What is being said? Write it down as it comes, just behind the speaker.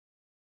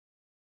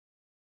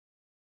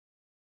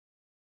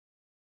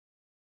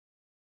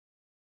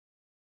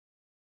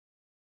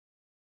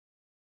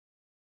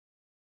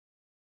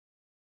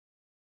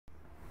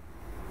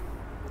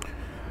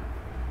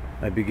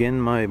I begin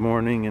my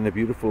morning in a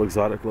beautiful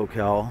exotic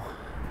locale,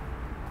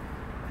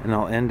 and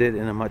I'll end it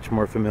in a much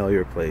more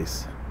familiar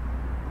place.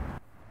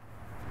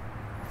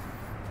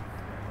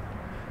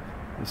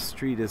 The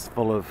street is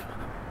full of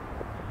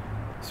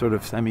sort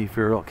of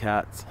semi-feral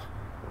cats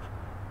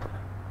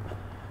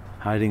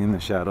hiding in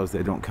the shadows.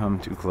 They don't come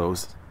too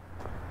close.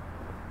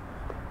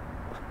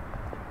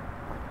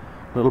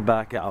 Little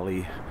back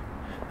alley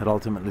that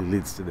ultimately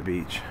leads to the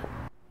beach.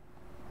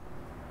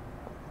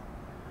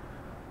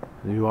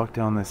 You walk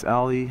down this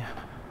alley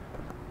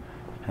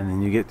and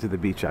then you get to the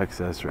beach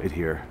access right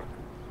here.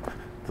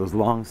 Those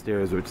long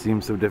stairs which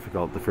seemed so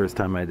difficult the first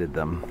time I did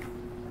them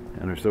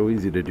and are so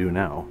easy to do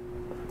now.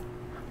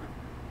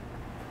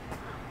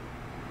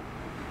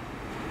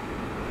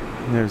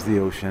 And there's the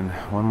ocean.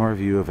 One more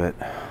view of it.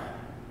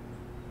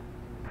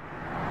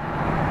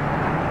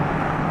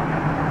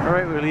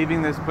 Alright, we're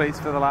leaving this place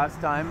for the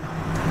last time.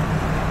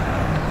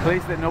 A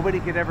place that nobody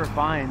could ever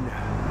find.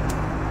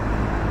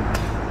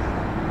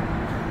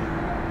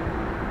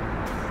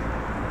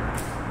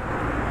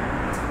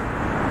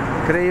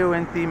 Creo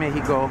en ti,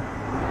 Mexico.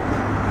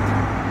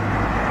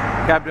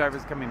 Cab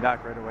driver's coming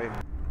back right away.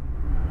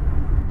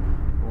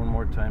 One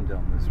more time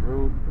down this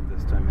road, but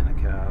this time in a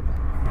cab.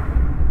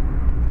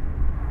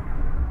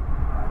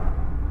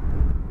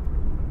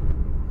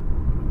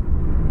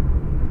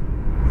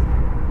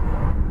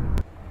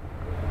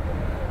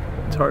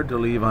 It's hard to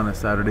leave on a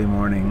Saturday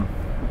morning,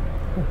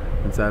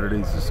 and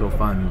Saturdays are so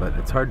fun, but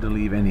it's hard to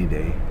leave any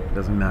day. It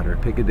doesn't matter.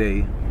 Pick a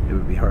day, it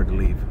would be hard to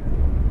leave.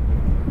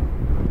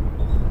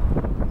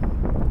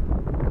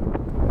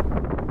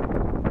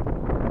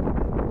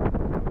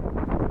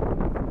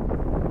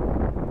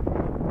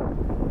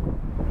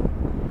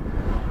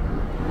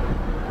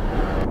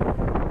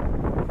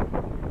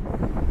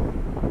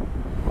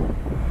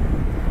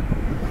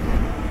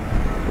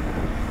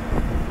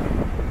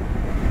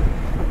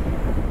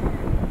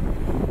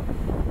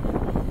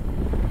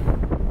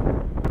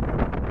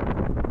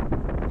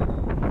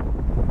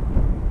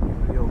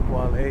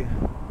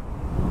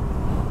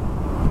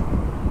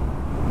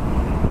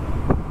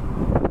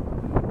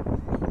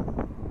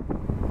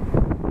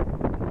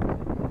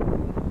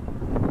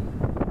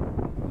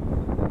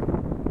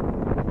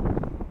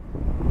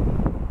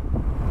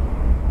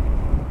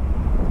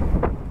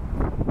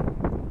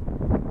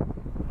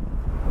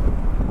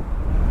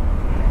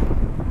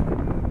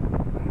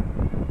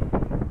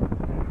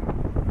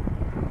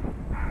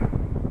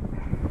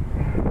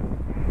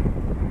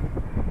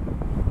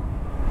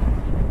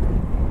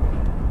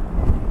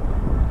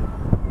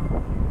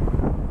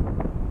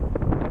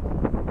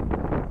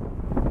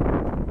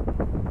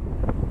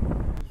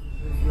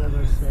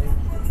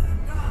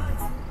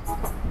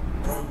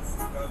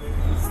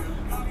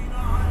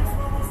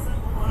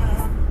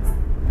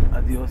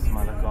 Adios,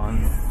 Malacon.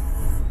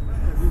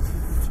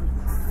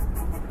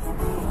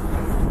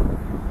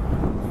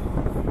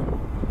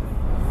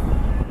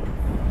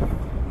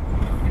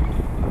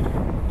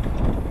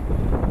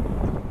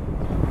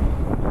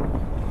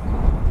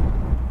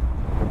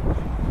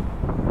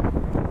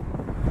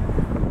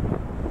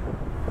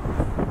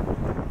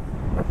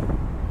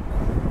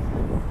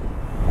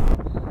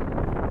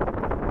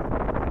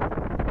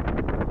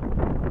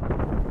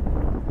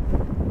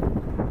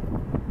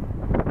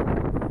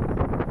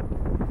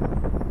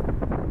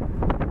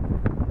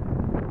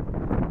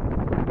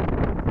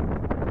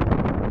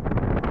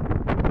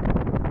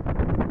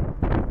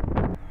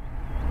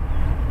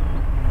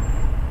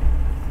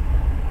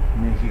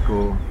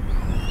 Mexico.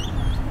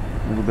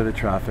 A little bit of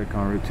traffic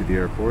en route to the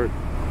airport.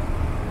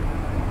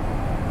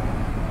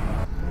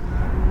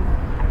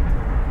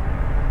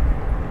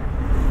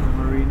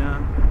 Marina.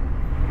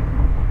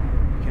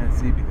 You can't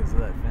see because of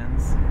that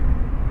fence.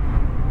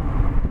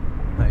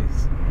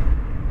 Nice.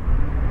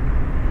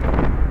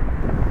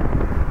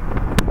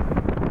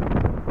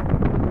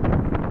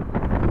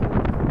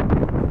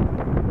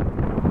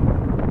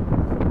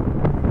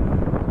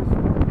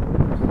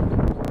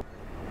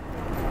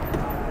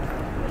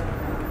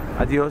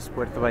 Adios,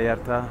 Puerto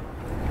Vallarta.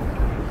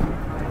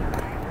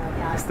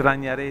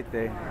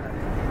 Extrañarete.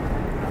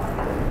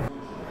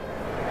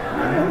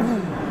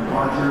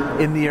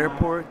 In the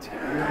airport,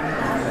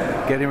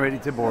 getting ready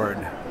to board.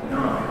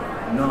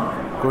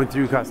 Going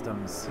through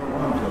customs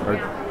or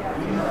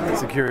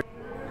security.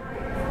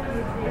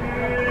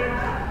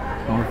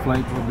 Our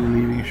flight will be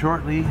leaving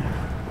shortly.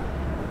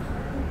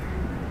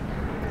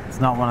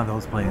 It's not one of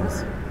those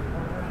planes.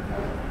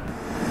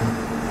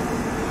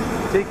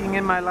 Taking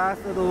in my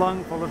last little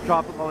lung full of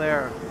tropical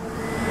air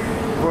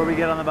before we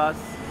get on the bus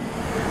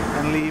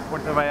and leave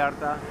Puerto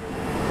Vallarta.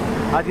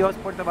 Adios,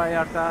 Puerto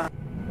Vallarta.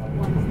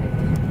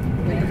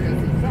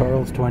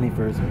 Carl's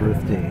 21st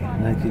birthday,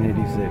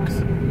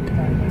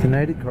 1986.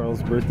 Tonight at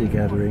Carl's birthday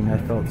gathering, I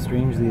felt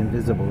strangely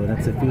invisible, and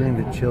it's a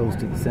feeling that chills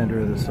to the center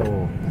of the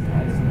soul.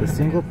 The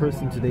single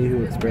person today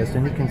who expressed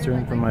any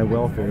concern for my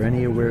welfare,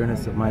 any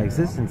awareness of my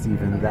existence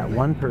even, that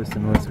one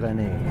person was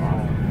René.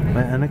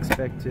 My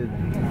unexpected,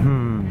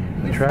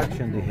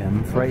 attraction to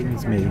him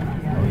frightens me,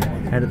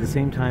 and at the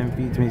same time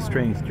feeds me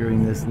strength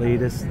during this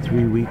latest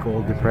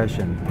 3-week-old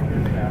depression.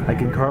 I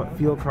can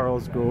feel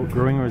Carl's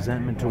growing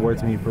resentment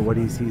towards me for what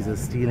he sees as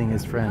stealing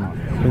his friend,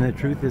 when the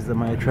truth is that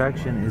my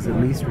attraction is at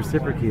least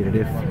reciprocated,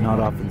 if not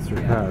often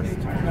surpassed.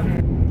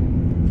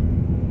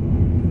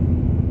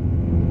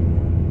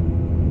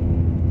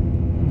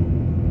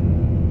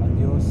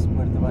 Adiós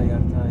Puerto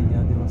Vallarta y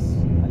adiós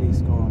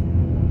Jalisco.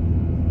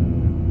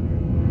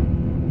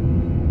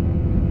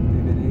 Te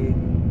veré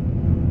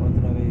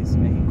otra vez,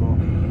 Mexico.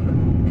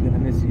 I'm gonna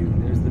miss you.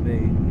 There's the bay.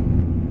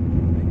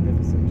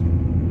 Magnificent.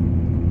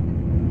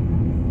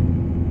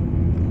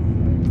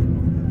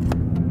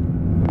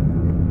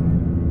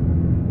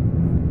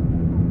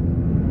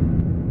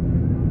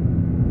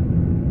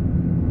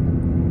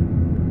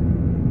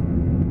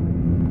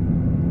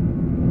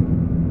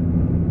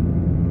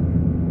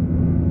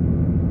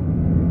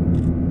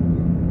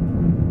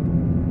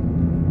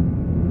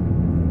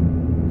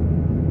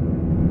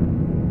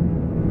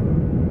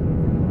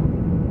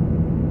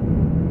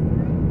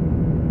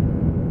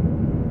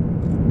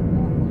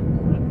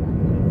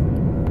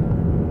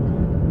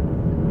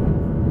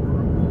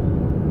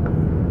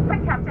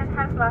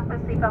 Left the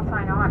seatbelt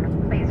sign on.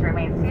 Please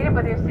remain seated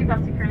with your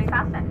seatbelt securely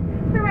fastened.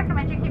 We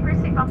recommend you keep your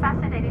seatbelt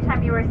fastened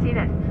anytime you are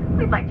seated.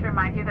 We'd like to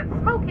remind you that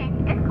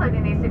smoking,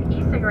 including the use of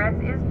e-cigarettes,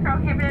 is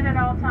prohibited at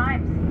all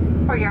times.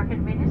 For your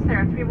convenience, there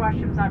are 3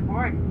 washrooms on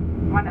board.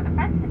 1 at the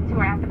front and 2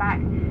 are at the back.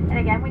 And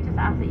again, we just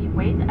ask that you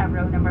wait at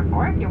row number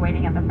 4 if you're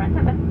waiting at the front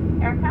of the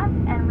aircraft,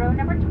 and row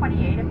number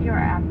 28 if you are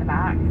at the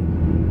back.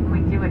 We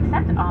do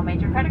accept all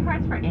major credit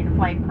cards for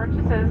in-flight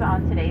purchases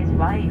on today's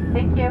flight.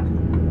 Thank you.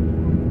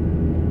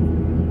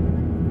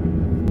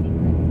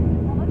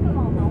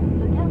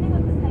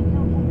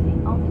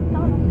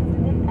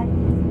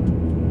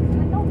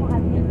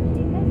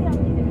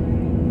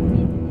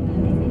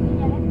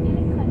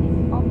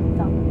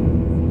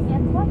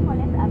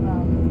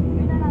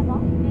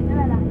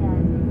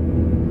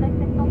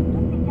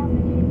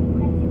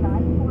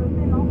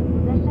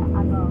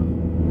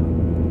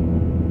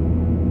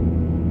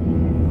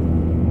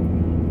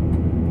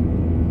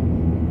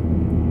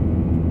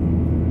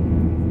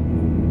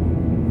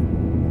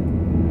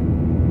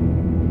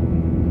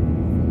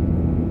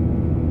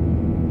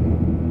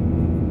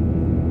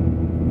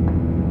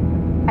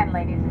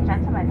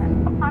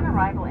 Upon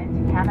arrival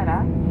into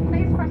Canada,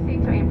 please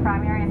proceed to a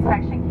primary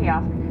inspection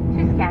kiosk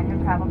to scan your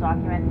travel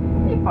document,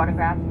 be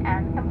photographed,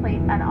 and complete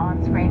an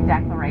on-screen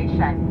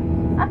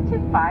declaration. Up to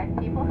 5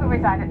 people who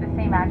reside at the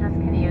same address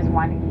can use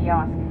 1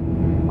 kiosk.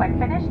 When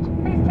finished,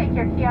 please take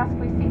your kiosk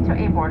receipt to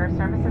a border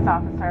services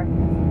officer.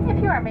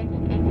 If you are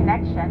making a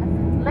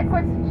connection,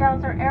 liquids,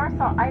 gels, or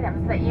aerosol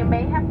items that you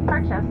may have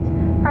purchased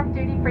from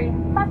duty-free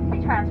must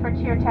be transferred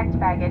to your checked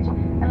baggage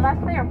unless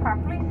they are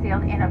properly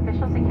sealed in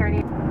official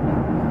security.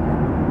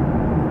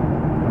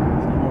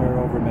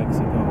 Over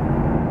Mexico.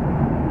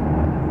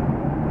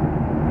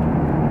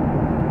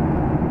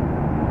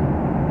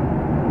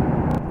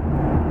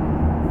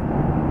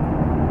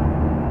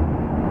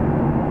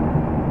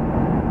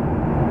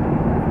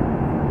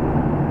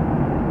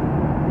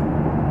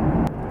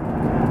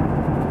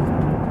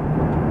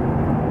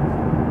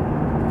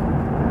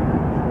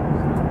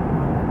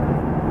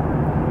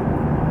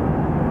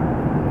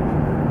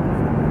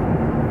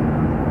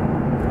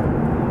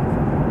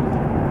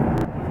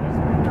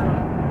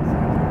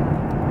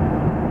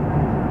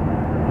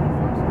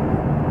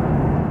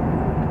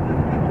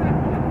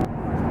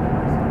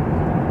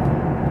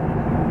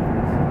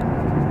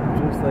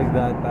 Like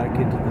that, back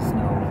into the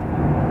snow,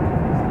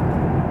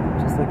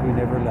 just like we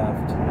never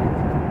left.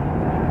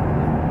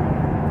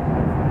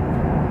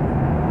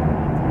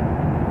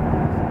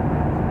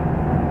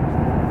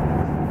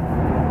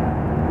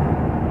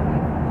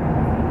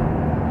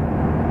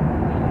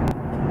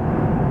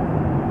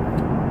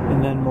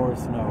 And then more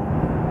snow.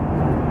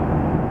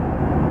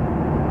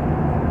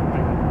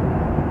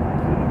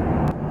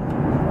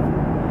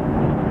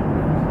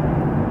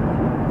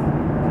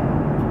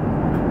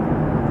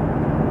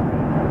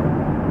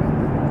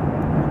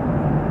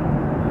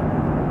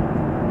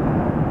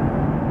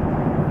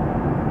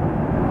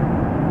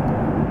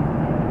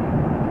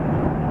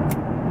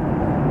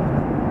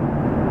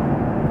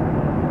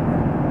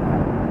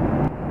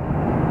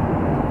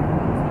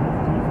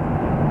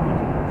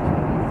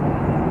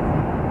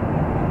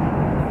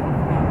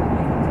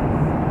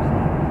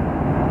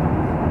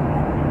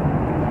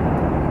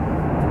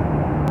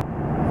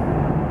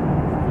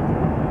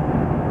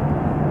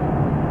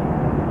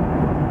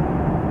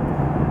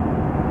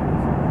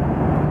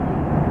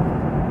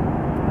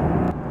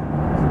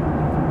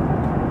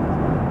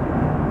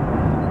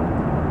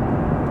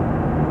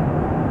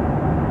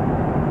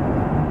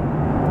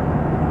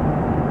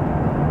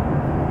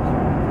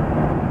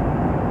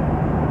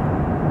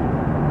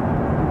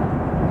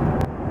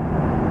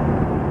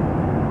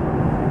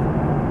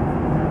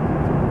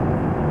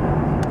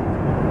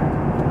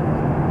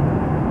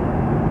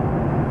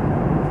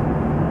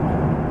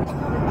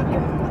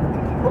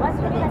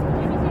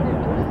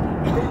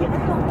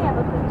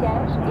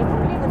 siège et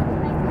bouclez votre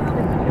ceinture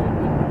de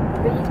sécurité.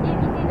 Veuillez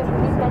éviter de vous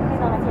déplacer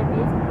dans la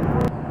cabine.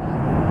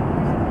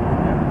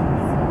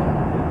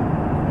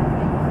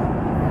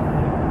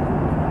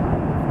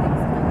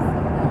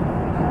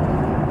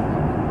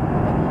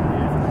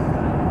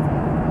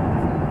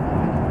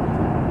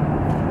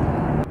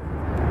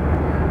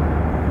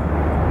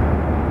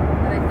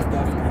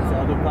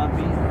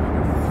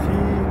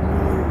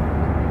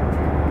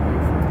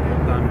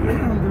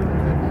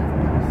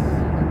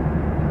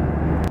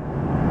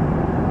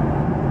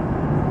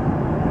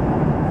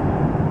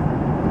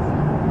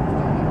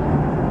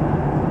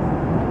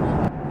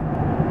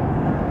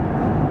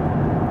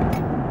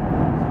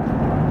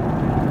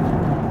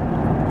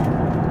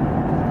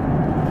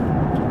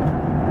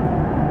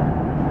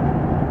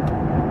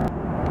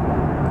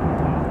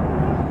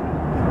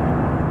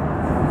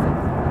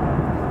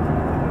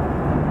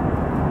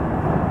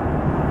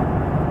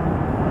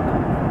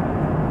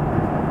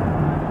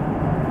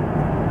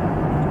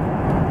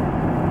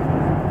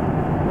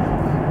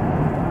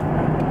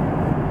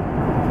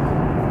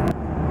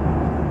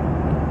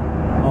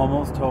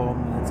 Almost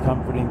home, and it's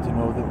comforting to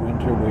know that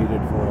winter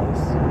waited for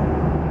us.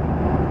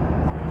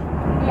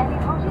 Et allez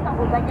ranger dans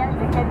vos bagages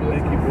de cabine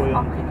Thank you, Boyan,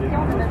 en for making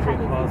prévision de this notre trip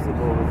arrivée.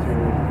 possible with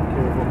your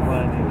careful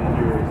planning and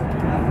your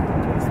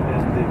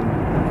spending.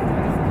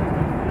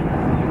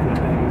 Your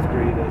company was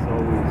great as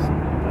always.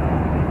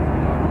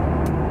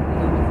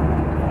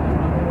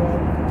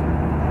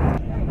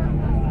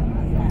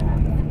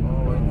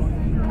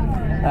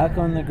 Back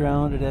on the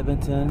ground at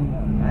Edmonton,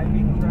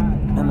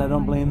 and I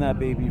don't blame that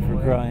baby for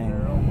crying.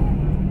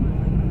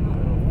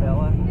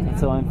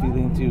 That's how I'm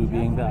feeling too,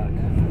 being back.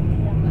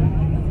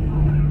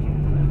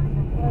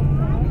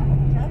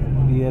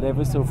 Be it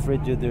ever so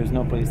frigid, there's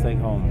no place like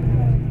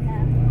home.